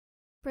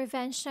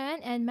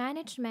Prevention and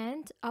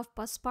Management of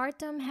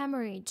Postpartum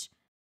Hemorrhage,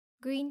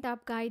 Green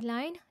Top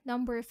Guideline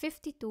number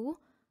 52,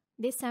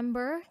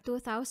 December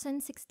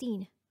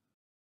 2016.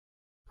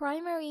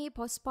 Primary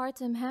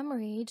postpartum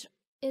hemorrhage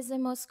is the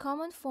most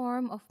common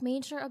form of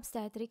major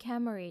obstetric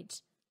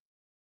hemorrhage.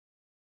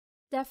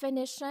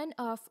 Definition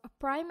of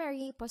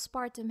primary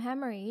postpartum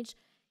hemorrhage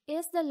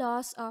is the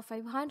loss of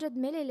 500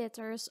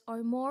 milliliters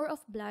or more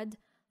of blood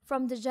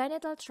from the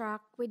genital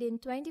tract within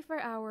 24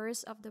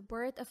 hours of the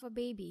birth of a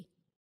baby.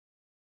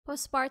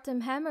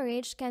 Postpartum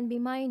hemorrhage can be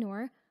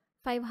minor,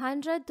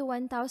 500 to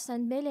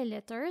 1,000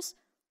 milliliters,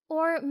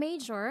 or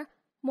major,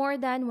 more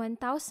than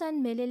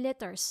 1,000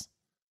 milliliters.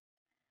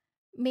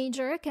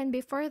 Major can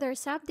be further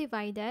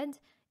subdivided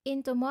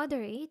into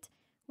moderate,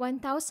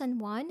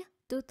 1,001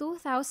 to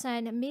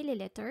 2,000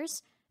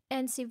 milliliters,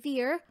 and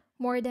severe,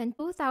 more than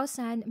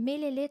 2,000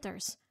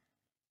 milliliters.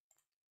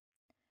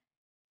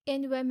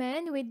 In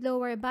women with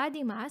lower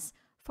body mass,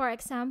 for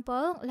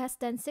example, less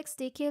than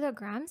 60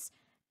 kilograms,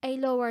 a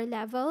lower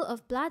level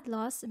of blood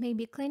loss may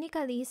be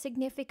clinically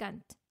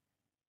significant.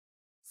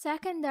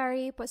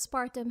 Secondary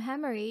postpartum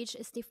hemorrhage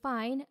is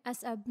defined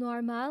as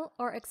abnormal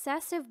or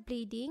excessive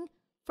bleeding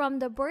from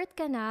the birth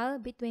canal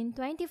between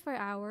 24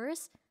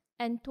 hours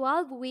and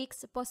 12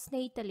 weeks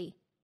postnatally.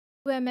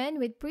 Women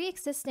with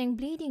pre-existing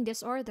bleeding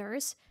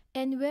disorders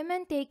and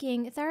women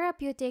taking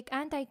therapeutic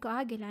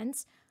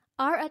anticoagulants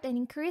are at an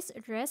increased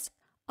risk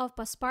of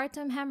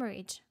postpartum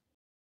hemorrhage.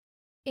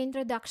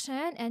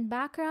 Introduction and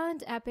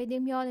Background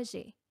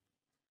Epidemiology.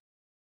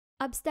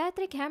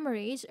 Obstetric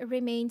hemorrhage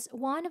remains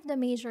one of the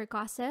major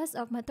causes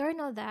of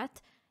maternal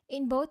death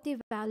in both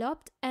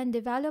developed and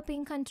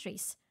developing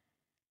countries.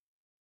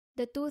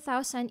 The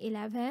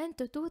 2011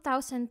 to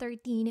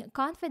 2013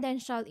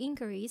 Confidential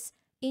Inquiries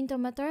into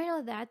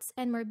Maternal Deaths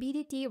and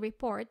Morbidity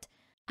report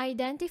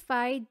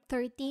identified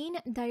 13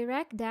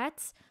 direct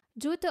deaths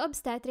due to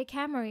obstetric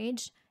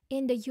hemorrhage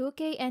in the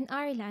UK and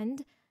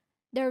Ireland.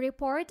 The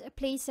report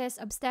places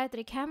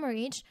obstetric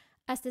hemorrhage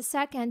as the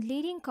second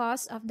leading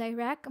cause of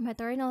direct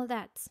maternal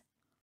deaths.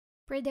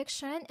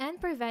 Prediction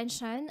and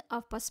prevention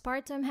of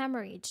postpartum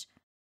hemorrhage.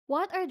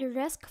 What are the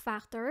risk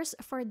factors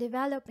for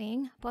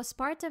developing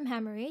postpartum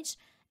hemorrhage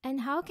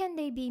and how can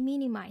they be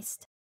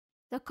minimized?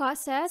 The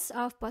causes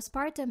of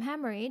postpartum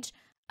hemorrhage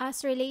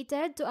as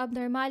related to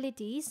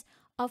abnormalities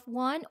of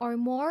one or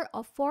more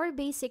of four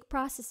basic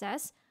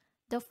processes,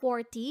 the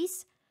 4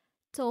 T's: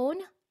 tone,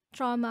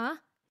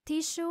 trauma,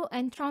 tissue,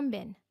 and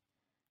thrombin.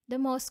 The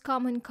most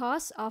common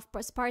cause of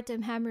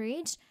postpartum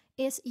hemorrhage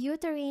is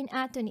uterine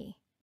atony.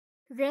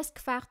 Risk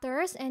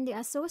factors and the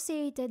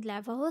associated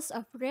levels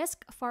of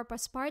risk for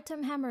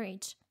postpartum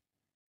hemorrhage.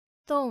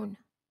 Tone: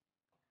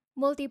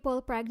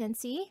 multiple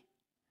pregnancy,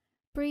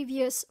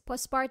 previous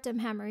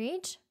postpartum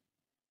hemorrhage,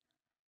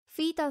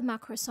 fetal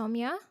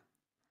macrosomia,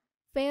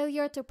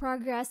 failure to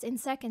progress in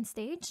second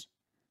stage,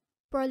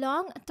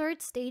 prolonged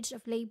third stage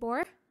of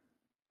labor,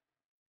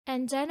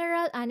 and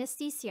general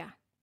anesthesia.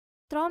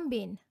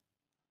 Thrombin: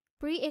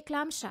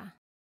 preeclampsia,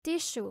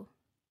 tissue,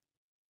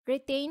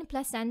 retained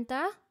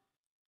placenta,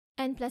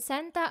 and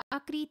placenta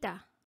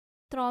accreta,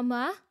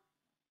 trauma,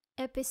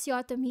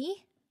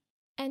 episiotomy,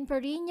 and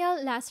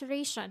perineal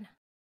laceration.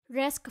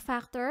 Risk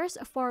factors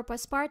for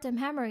postpartum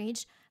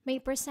hemorrhage may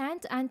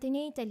present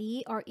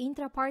antenatally or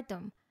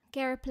intrapartum.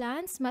 Care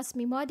plans must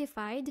be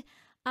modified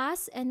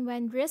as and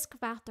when risk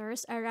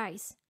factors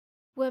arise.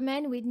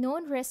 Women with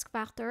known risk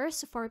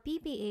factors for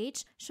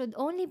PPH should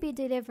only be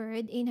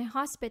delivered in a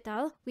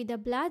hospital with a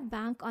blood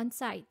bank on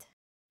site.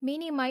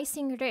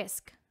 Minimizing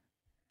risk.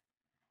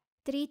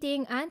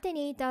 Treating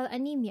antenatal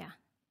anemia.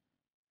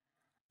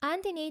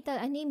 Antenatal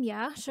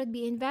anemia should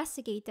be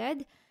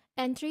investigated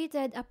and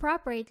treated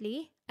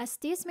appropriately as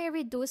this may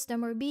reduce the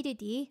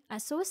morbidity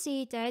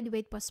associated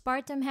with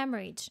postpartum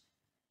hemorrhage.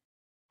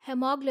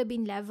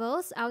 Hemoglobin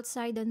levels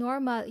outside the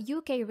normal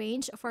UK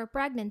range for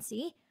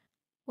pregnancy,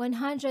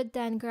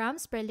 110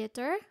 grams per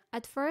liter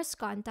at first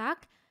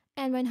contact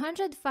and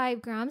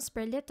 105 grams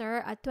per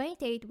liter at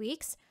 28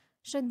 weeks,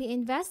 should be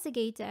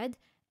investigated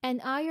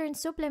and iron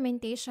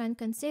supplementation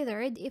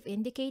considered if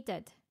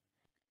indicated.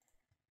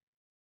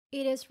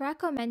 It is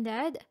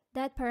recommended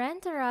that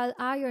parenteral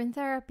iron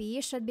therapy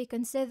should be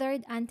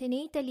considered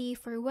antenatally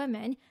for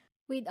women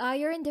with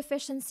iron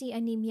deficiency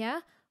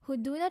anemia who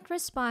do not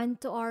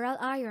respond to oral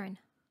iron.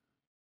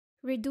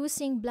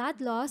 Reducing blood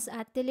loss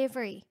at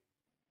delivery.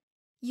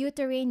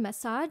 Uterine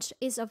massage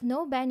is of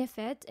no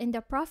benefit in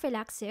the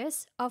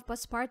prophylaxis of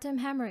postpartum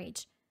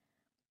hemorrhage.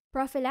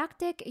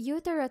 Prophylactic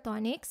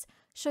uterotonics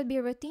should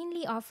be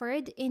routinely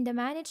offered in the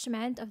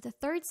management of the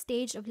third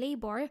stage of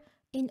labor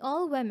in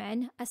all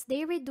women as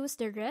they reduce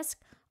the risk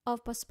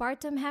of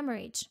postpartum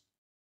hemorrhage.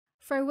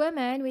 For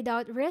women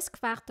without risk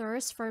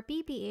factors for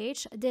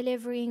PPH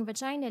delivering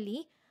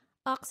vaginally,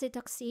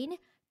 oxytocin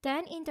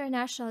 10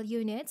 international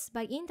units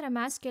by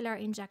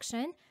intramuscular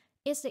injection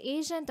is the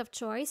agent of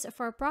choice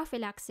for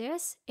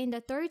prophylaxis in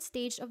the third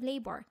stage of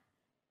labor.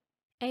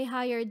 A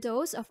higher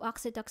dose of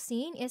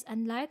oxytocin is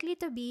unlikely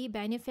to be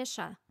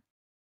beneficial.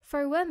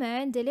 For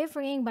women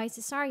delivering by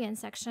cesarean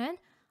section,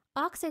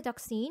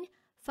 Oxytocin,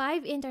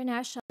 5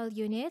 international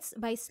units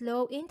by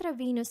slow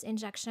intravenous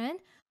injection,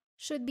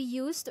 should be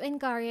used to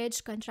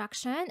encourage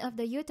contraction of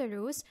the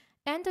uterus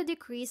and to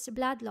decrease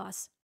blood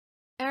loss.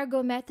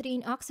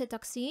 Ergometrine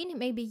oxytocin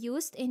may be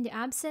used in the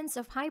absence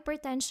of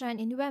hypertension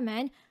in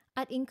women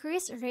at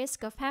increased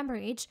risk of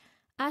hemorrhage,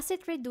 as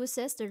it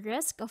reduces the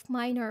risk of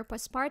minor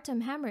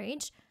postpartum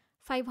hemorrhage,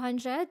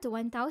 500 to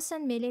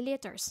 1,000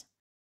 milliliters.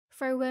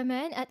 For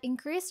women at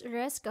increased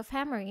risk of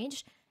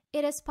hemorrhage,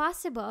 it is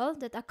possible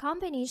that a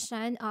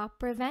combination of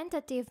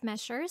preventative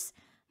measures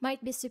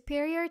might be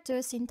superior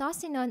to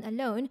syntocinon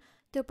alone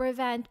to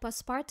prevent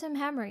postpartum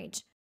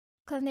hemorrhage.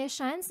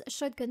 Clinicians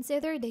should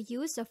consider the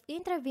use of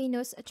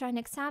intravenous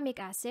tranexamic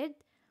acid,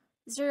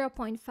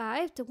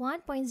 0.5 to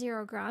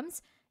 1.0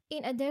 grams,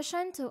 in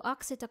addition to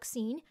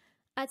oxytocin,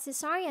 at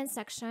cesarean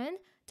section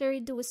to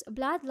reduce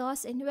blood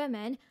loss in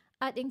women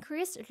at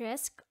increased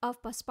risk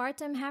of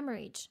postpartum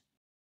hemorrhage.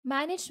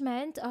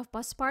 Management of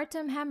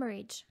postpartum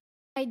hemorrhage.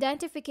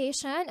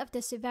 Identification of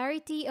the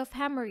severity of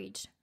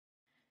hemorrhage.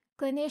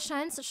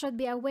 Clinicians should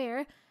be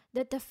aware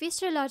that the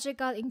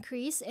physiological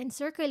increase in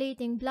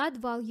circulating blood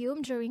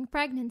volume during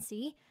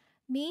pregnancy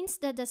means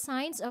that the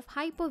signs of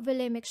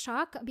hypovolemic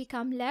shock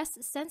become less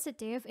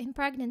sensitive in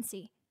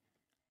pregnancy.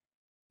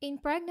 In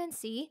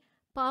pregnancy,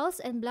 pulse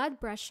and blood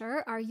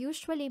pressure are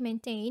usually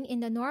maintained in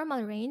the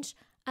normal range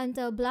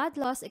until blood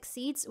loss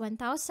exceeds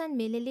 1,000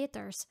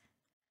 milliliters.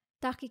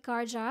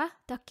 Tachycardia,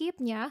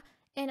 tachypnea,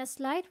 and a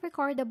slight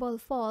recordable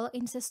fall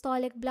in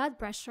systolic blood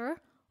pressure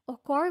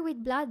occur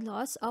with blood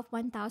loss of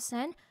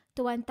 1,000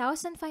 to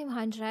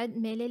 1,500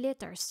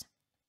 milliliters.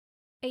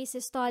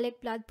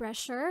 Asystolic blood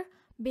pressure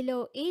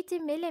below 80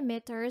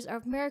 millimeters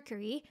of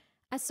mercury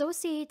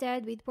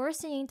associated with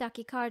worsening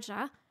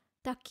tachycardia,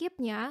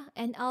 tachypnea,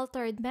 and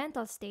altered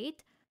mental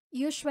state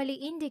usually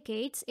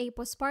indicates a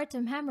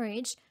postpartum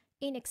hemorrhage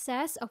in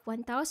excess of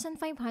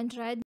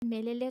 1,500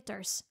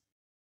 milliliters.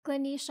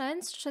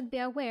 Clinicians should be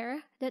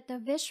aware that the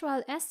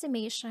visual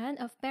estimation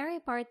of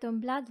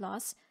peripartum blood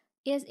loss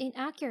is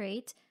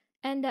inaccurate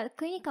and that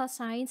clinical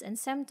signs and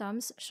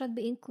symptoms should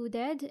be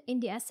included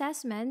in the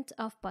assessment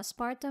of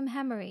postpartum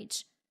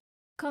hemorrhage.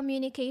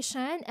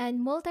 Communication and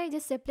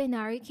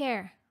multidisciplinary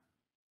care.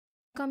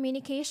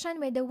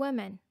 Communication with the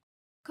woman.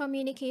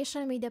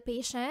 Communication with the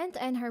patient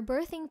and her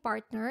birthing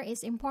partner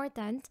is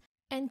important,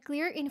 and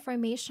clear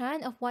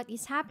information of what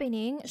is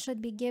happening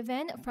should be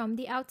given from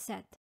the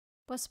outset.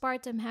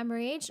 Postpartum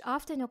hemorrhage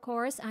often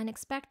occurs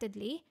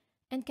unexpectedly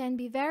and can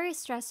be very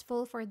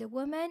stressful for the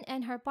woman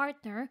and her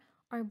partner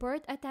or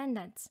birth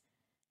attendants.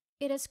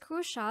 It is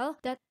crucial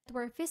that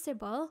where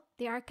feasible,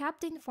 they are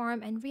kept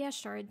informed and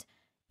reassured,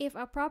 if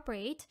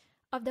appropriate,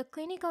 of the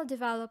clinical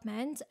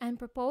development and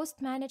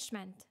proposed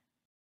management.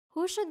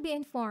 Who should be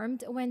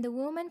informed when the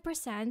woman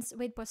presents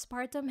with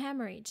postpartum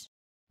hemorrhage?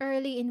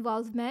 Early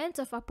involvement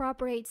of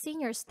appropriate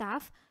senior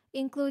staff,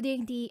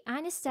 including the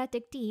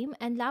anesthetic team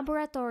and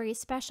laboratory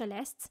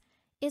specialists,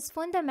 is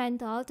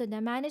fundamental to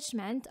the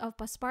management of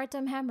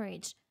postpartum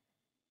hemorrhage.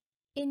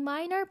 In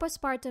minor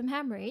postpartum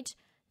hemorrhage,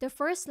 the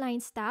first-line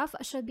staff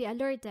should be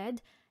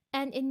alerted,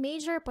 and in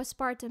major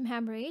postpartum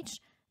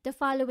hemorrhage, the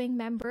following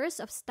members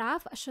of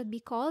staff should be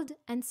called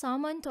and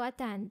summoned to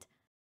attend: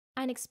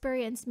 an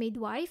experienced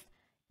midwife,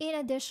 in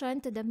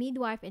addition to the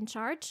midwife in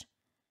charge,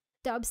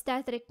 the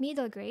obstetric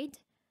middle grade,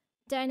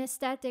 the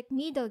anesthetic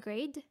middle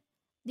grade,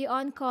 the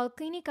on-call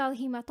clinical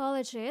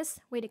hematologist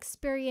with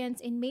experience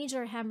in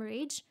major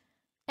hemorrhage,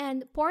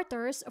 and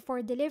porters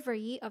for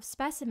delivery of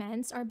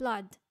specimens or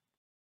blood.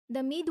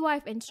 The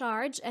midwife in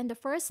charge and the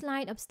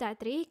first-line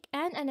obstetric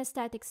and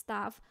anesthetic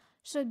staff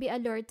should be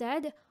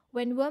alerted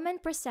when women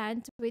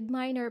present with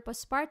minor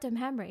postpartum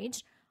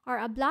hemorrhage or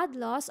a blood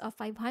loss of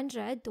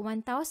 500 to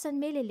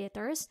 1,000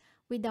 milliliters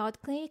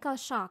without clinical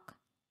shock.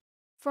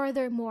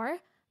 Furthermore,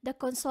 the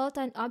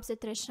consultant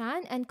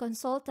obstetrician and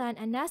consultant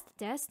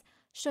anesthetist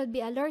should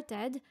be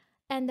alerted,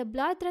 and the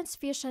blood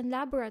transfusion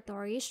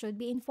laboratory should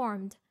be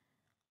informed.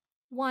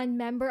 One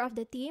member of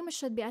the team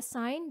should be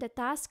assigned the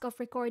task of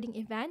recording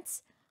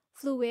events,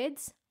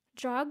 fluids,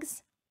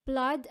 drugs,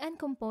 blood and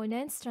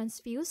components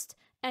transfused,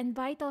 and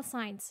vital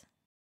signs.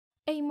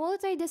 A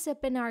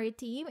multidisciplinary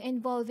team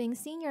involving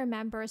senior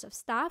members of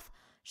staff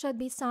should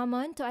be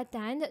summoned to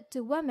attend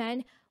to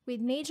women with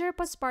major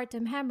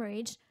postpartum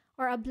hemorrhage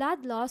or a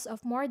blood loss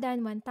of more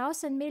than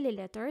 1,000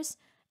 milliliters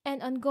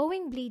and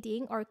ongoing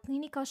bleeding or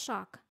clinical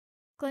shock.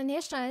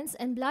 Clinicians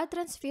and blood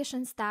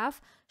transfusion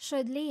staff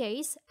should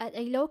liaise at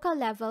a local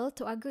level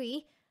to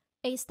agree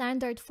a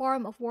standard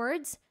form of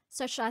words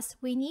such as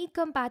 "we need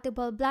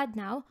compatible blood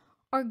now"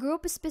 or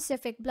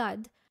group-specific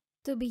blood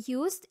to be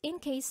used in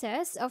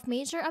cases of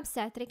major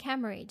obstetric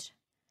hemorrhage,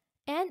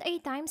 and a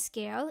time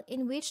scale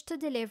in which to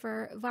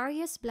deliver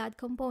various blood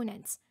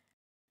components.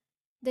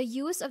 The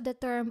use of the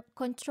term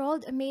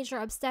controlled major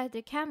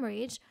obstetric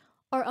hemorrhage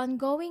or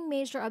ongoing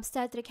major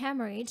obstetric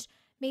hemorrhage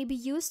may be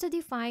used to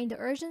define the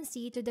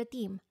urgency to the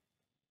team.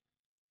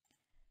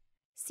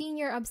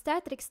 Senior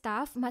obstetric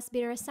staff must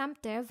be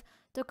receptive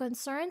to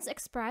concerns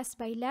expressed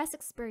by less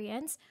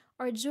experienced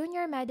or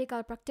junior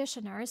medical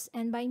practitioners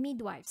and by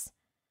midwives.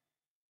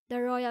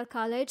 The Royal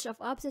College of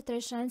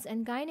Obstetricians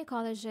and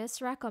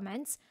Gynecologists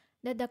recommends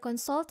that the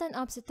consultant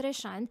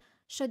obstetrician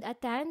should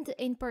attend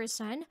in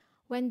person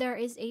when there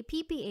is a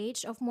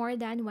PPH of more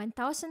than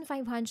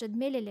 1,500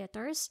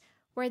 milliliters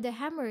where the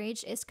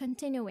hemorrhage is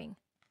continuing.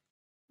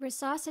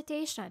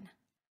 Resuscitation.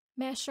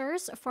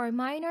 Measures for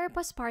minor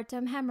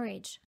postpartum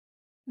hemorrhage.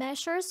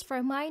 Measures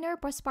for minor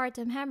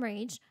postpartum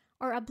hemorrhage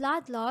or a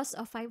blood loss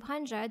of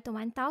 500 to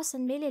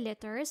 1,000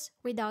 milliliters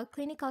without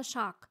clinical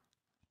shock.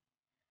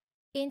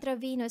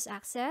 Intravenous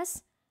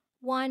access,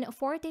 1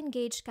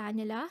 14-gauge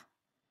cannula,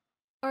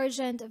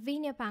 urgent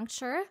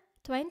venipuncture,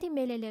 20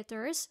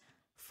 milliliters,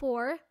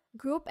 4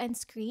 group and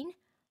screen,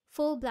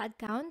 full blood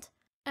count,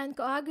 and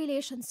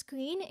coagulation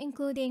screen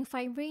including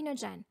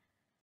fibrinogen,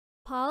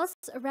 pulse,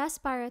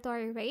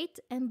 respiratory rate,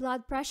 and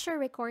blood pressure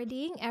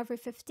recording every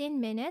 15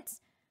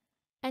 minutes,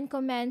 and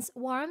commence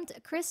warmed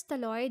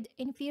crystalloid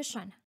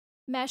infusion.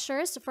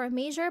 Measures for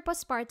major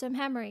postpartum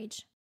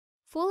hemorrhage.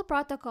 Full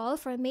protocol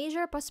for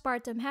major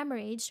postpartum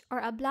hemorrhage or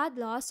a blood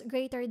loss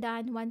greater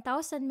than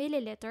 1,000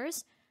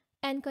 milliliters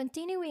and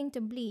continuing to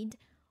bleed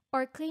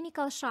or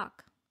clinical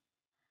shock.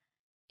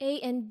 A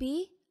and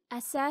B,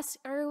 assess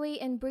airway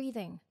and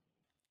breathing.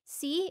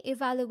 C,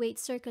 evaluate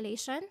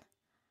circulation.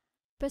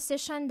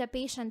 Position the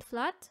patient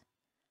flat.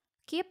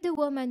 Keep the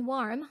woman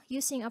warm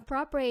using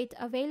appropriate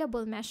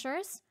available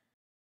measures.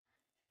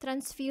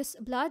 Transfuse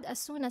blood as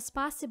soon as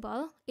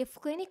possible if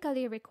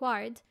clinically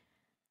required.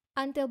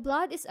 Until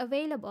blood is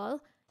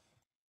available,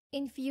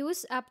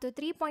 infuse up to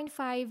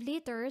 3.5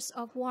 liters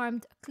of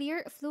warmed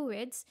clear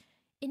fluids,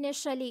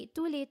 initially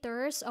 2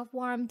 liters of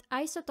warmed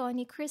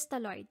isotonic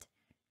crystalloid.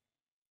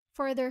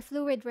 Further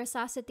fluid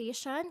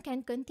resuscitation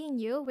can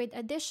continue with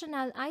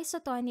additional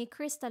isotonic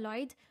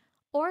crystalloid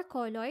or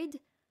colloid,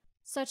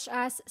 such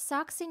as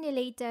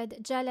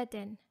succinylated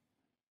gelatin.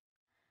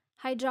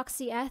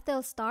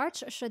 Hydroxyethyl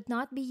starch should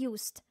not be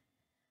used.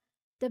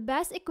 The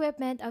best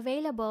equipment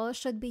available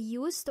should be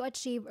used to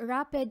achieve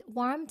rapid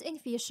warmed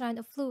infusion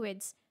of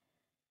fluids.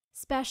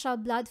 Special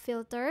blood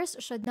filters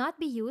should not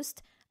be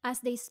used as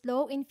they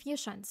slow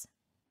infusions.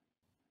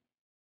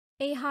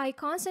 A high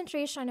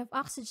concentration of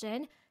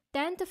oxygen,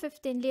 10 to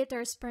 15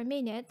 liters per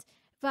minute,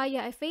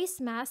 via a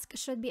face mask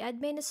should be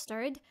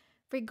administered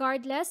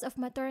regardless of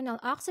maternal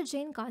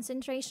oxygen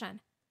concentration.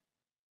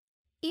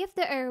 If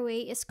the airway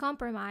is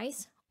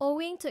compromised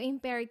owing to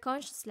impaired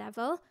conscious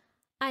level,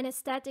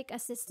 anesthetic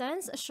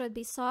assistance should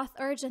be sought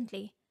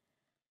urgently.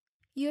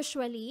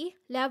 Usually,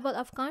 level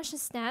of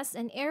consciousness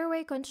and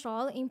airway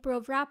control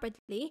improve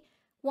rapidly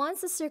once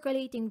the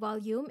circulating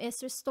volume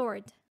is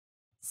restored.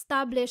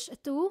 Establish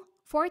 2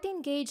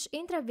 14-gauge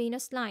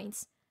intravenous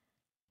lines.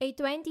 A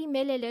 20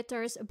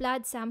 milliliters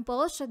blood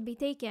sample should be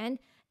taken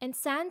and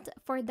sent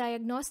for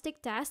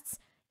diagnostic tests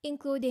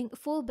including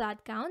full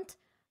blood count,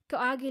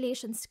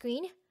 coagulation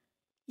screen,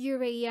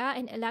 urea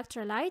and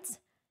electrolytes,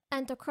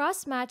 and to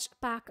cross-match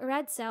pack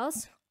red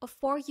cells of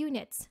 4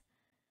 units.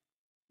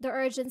 The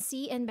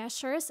urgency and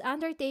measures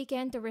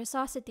undertaken to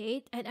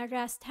resuscitate and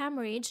arrest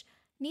hemorrhage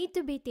need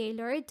to be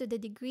tailored to the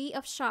degree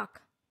of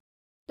shock.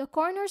 The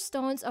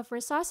cornerstones of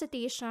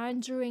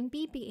resuscitation during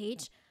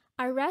PPH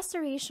are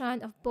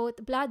restoration of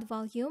both blood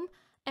volume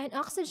and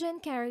oxygen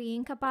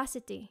carrying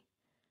capacity.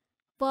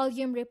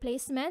 Volume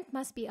replacement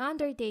must be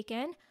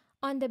undertaken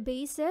on the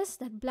basis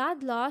that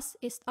blood loss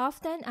is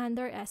often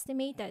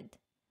underestimated.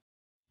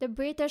 The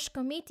British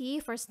Committee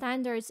for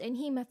Standards in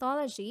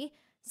Hematology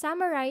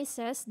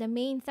summarizes the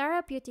main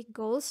therapeutic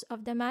goals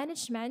of the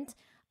management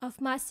of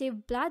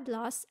massive blood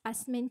loss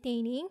as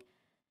maintaining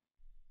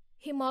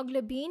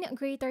hemoglobin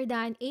greater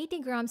than 80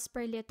 grams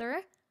per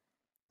liter,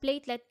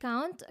 platelet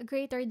count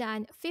greater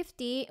than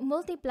 50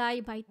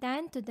 multiplied by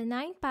 10 to the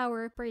 9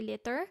 power per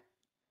liter,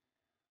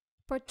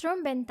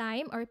 prothrombin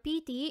time or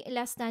PT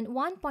less than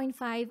 1.5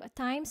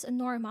 times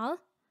normal,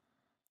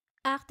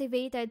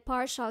 activated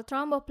partial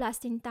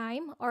thromboplastin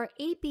time or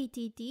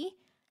APTT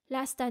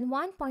less than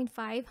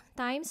 1.5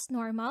 times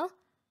normal,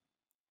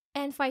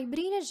 and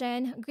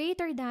fibrinogen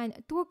greater than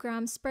 2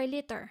 grams per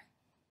liter.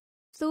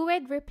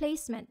 Fluid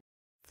replacement.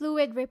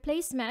 Fluid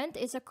replacement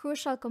is a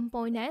crucial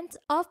component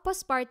of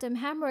postpartum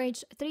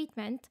hemorrhage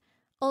treatment,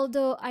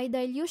 although a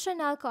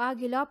dilutional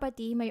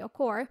coagulopathy may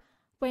occur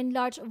when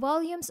large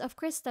volumes of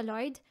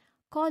crystalloid,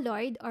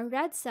 colloid, or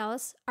red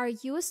cells are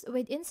used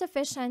with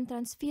insufficient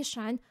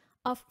transfusion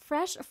of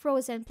fresh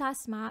frozen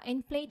plasma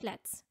and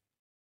platelets.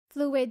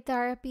 Fluid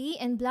therapy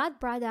and blood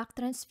product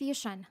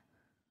transfusion.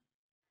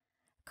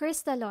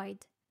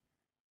 Crystalloid.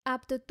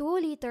 Up to 2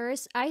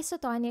 liters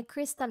isotonic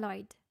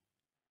crystalloid.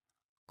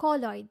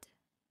 Colloid.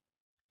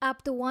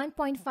 Up to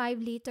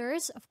 1.5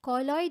 liters of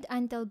colloid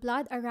until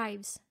blood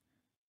arrives.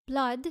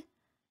 Blood.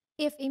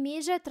 If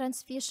immediate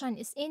transfusion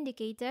is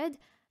indicated,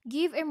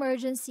 give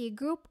emergency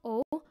Group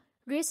O,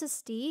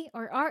 Rhesus T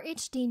or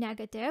RHD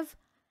negative,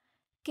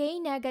 K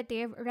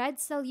negative red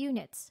cell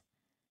units.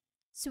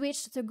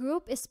 Switch to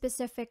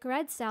group-specific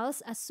red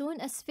cells as soon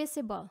as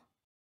feasible.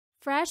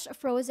 Fresh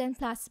frozen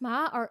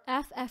plasma or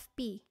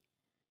FFP.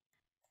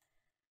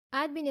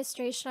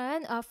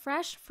 Administration of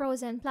fresh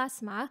frozen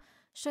plasma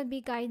should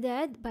be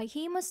guided by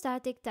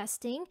hemostatic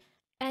testing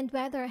and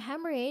whether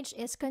hemorrhage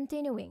is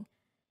continuing.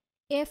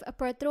 If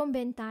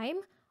prothrombin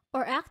time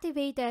or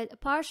activated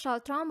partial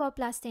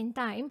thromboplastin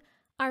time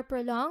are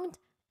prolonged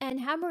and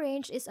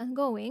hemorrhage is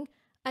ongoing,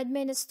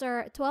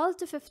 administer 12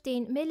 to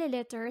 15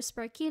 milliliters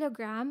per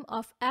kilogram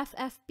of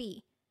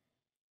FFP.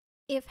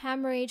 If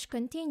hemorrhage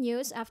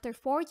continues after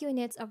 4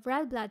 units of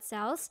red blood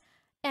cells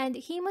and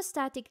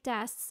hemostatic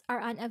tests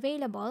are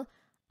unavailable,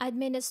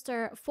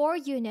 administer 4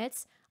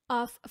 units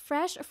of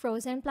fresh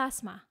frozen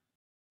plasma.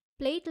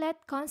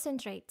 Platelet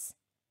concentrates.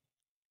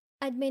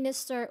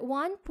 Administer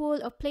 1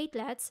 pool of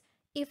platelets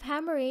if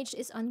hemorrhage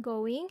is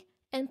ongoing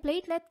and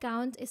platelet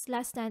count is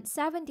less than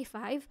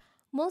 75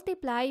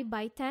 multiplied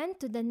by 10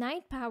 to the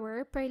 9th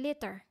power per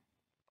liter.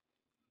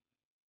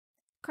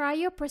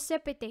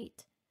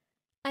 Cryoprecipitate.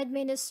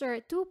 Administer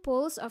 2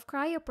 pools of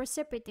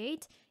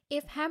cryoprecipitate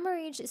if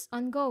hemorrhage is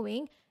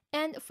ongoing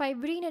and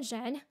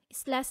fibrinogen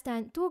is less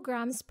than 2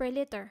 grams per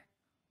liter.